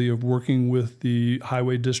possibility of working with the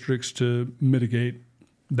highway districts to mitigate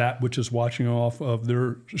that which is washing off of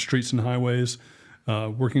their streets and highways,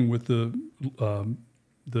 working with the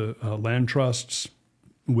land trusts,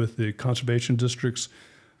 with the conservation districts.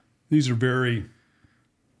 These are very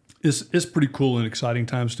it's pretty cool and exciting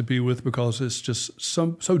times to be with, because it's just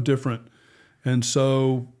so different and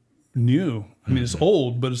so new. I mean, it's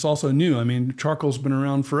old, but it's also new. I mean, charcoal's been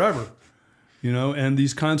around forever. You know, and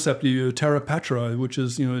these concepts, Terra Petra, which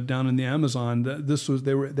is, down in the Amazon,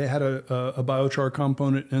 they had a biochar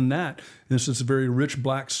component in that. And it's this very rich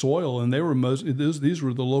black soil, and these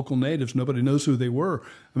were the local natives. Nobody knows who they were.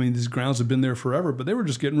 I mean, these grounds have been there forever, but they were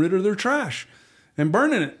just getting rid of their trash and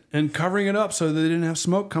burning it and covering it up so they didn't have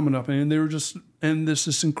smoke coming up. And they were and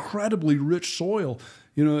this incredibly rich soil.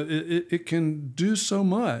 It can do so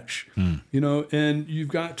much, and you've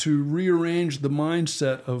got to rearrange the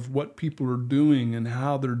mindset of what people are doing and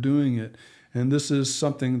how they're doing it. And this is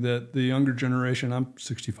something that the younger generation, I'm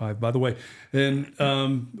 65, by the way, and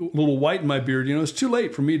a little white in my beard, it's too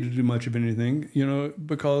late for me to do much of anything,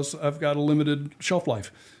 because I've got a limited shelf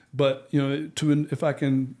life. But, if I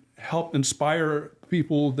can help inspire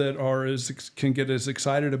people that can get as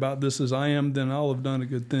excited about this as I am, then I'll have done a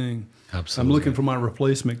good thing. Absolutely. I'm looking for my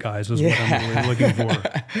replacement guys is what I'm really looking for.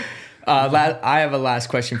 I have a last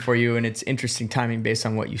question for you, and it's interesting timing based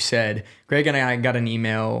on what you said. Greg and I got an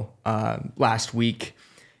email last week,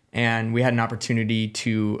 and we had an opportunity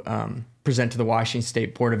to present to the Washington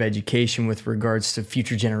State Board of Education with regards to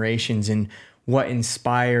future generations and what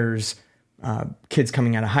inspires kids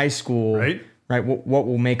coming out of high school, right? What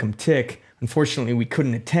will make them tick. Unfortunately, we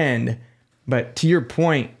couldn't attend, but to your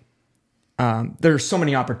point, there are so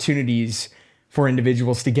many opportunities for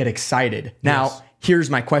individuals to get excited. Now, yes. Here's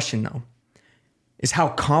my question though, is how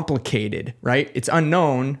complicated, right? It's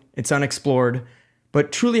unknown, it's unexplored,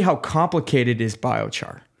 but truly how complicated is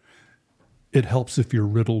biochar? It helps if you're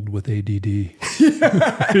riddled with ADD.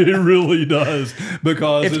 It really does,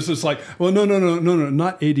 because it's just like, well, no,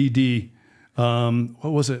 not ADD.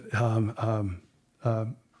 What was it?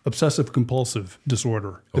 Obsessive compulsive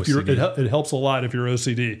disorder. It helps a lot if you're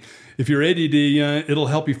OCD. If you're ADD, it'll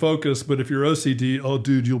help you focus. But if you're OCD, oh,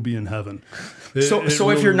 dude, you'll be in heaven. So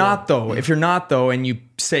if you're not though, and you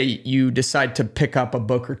say you decide to pick up a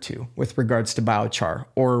book or two with regards to biochar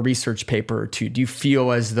or a research paper or two, do you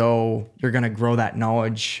feel as though you're going to grow that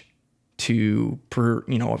knowledge to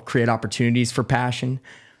create opportunities for passion?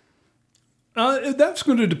 That's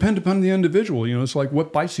going to depend upon the individual. It's like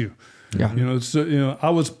what bites you. Yeah. I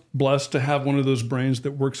was blessed to have one of those brains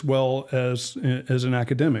that works well as an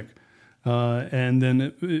academic. And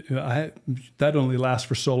then that only lasts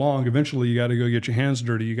for so long. Eventually you got to go get your hands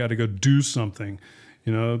dirty. You got to go do something.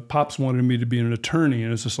 Pops wanted me to be an attorney,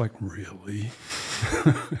 and it's just like, really?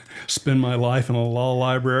 Spend my life in a law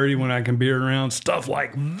library when I can be around stuff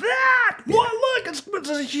like that? Yeah. Well, look, it's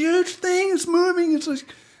a huge thing. It's moving. It's like,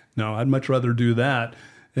 no, I'd much rather do that.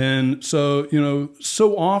 And so,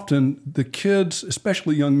 so often the kids,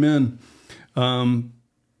 especially young men,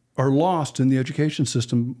 are lost in the education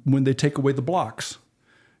system when they take away the blocks.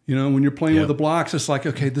 When you're playing with the blocks, it's like,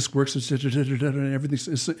 okay, this works, and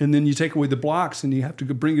everything. And then you take away the blocks and you have to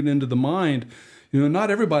bring it into the mind. Not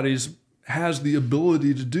everybody's has the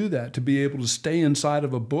ability to do that, to be able to stay inside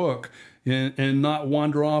of a book and not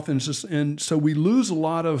wander off. And so we lose a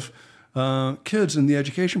lot of kids in the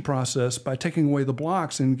education process by taking away the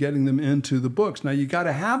blocks and getting them into the books. Now, you got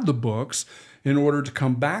to have the books in order to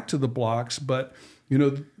come back to the blocks. But,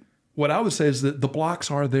 what I would say is that the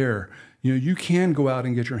blocks are there. You can go out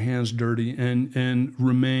and get your hands dirty and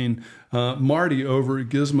remain. Marty over at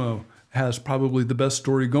Gizmo has probably the best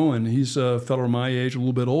story going. He's a fellow my age, a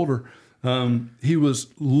little bit older. He was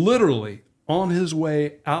literally on his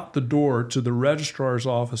way out the door to the registrar's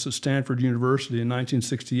office at Stanford University in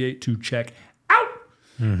 1968 to check out,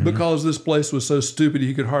 because this place was so stupid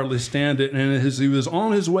he could hardly stand it. And as he was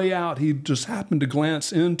on his way out, he just happened to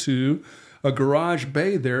glance into a garage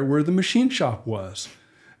bay there where the machine shop was.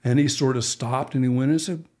 And he sort of stopped and he went and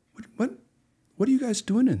said, what are you guys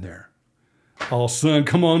doing in there? Oh, son,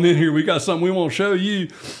 come on in here. We got something we won't show you.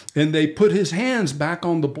 And they put his hands back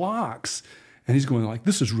on the blocks. And he's going like,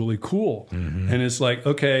 this is really cool. And it's like,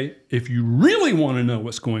 okay, if you really want to know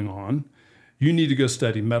what's going on, you need to go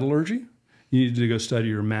study metallurgy. You need to go study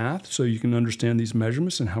your math so you can understand these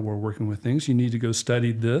measurements and how we're working with things. You need to go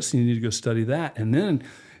study this. You need to go study that. And then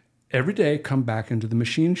every day come back into the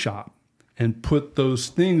machine shop and put those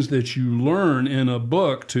things that you learn in a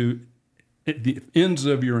book to the ends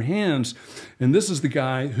of your hands. And this is the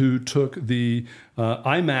guy who took the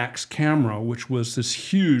IMAX camera, which was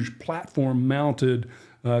this huge platform-mounted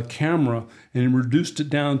camera and reduced it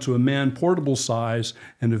down to a man-portable size,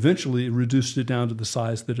 and eventually reduced it down to the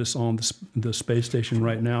size that is on the space station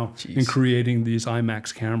right now in creating these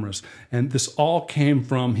IMAX cameras. And this all came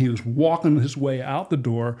from he was walking his way out the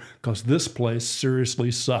door because this place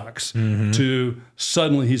seriously sucks, to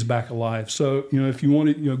suddenly he's back alive. So, if you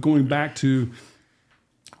want to, going back to,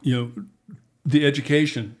 the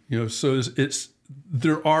education, so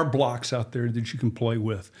there are blocks out there that you can play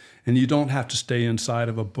with, and you don't have to stay inside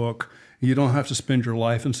of a book. You don't have to spend your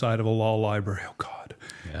life inside of a law library. Oh God.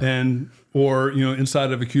 Yeah. Or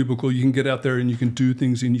inside of a cubicle. You can get out there and you can do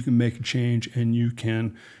things, and you can make a change, and you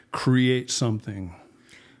can create something.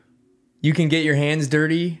 You can get your hands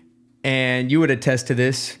dirty, and you would attest to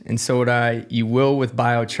this, and so would I. You will with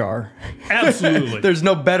biochar. Absolutely. There's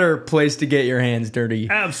no better place to get your hands dirty.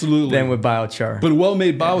 Absolutely. Than with biochar. But a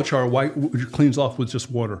well-made biochar cleans off with just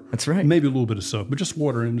water. That's right. Maybe a little bit of soap, but just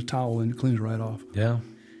water and a towel, and it cleans right off. Yeah.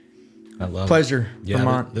 I love Pleasure, it. Yeah,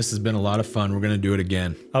 Vermont. This has been a lot of fun. We're going to do it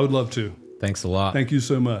again. I would love to. Thanks a lot. Thank you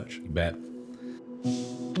so much. You bet.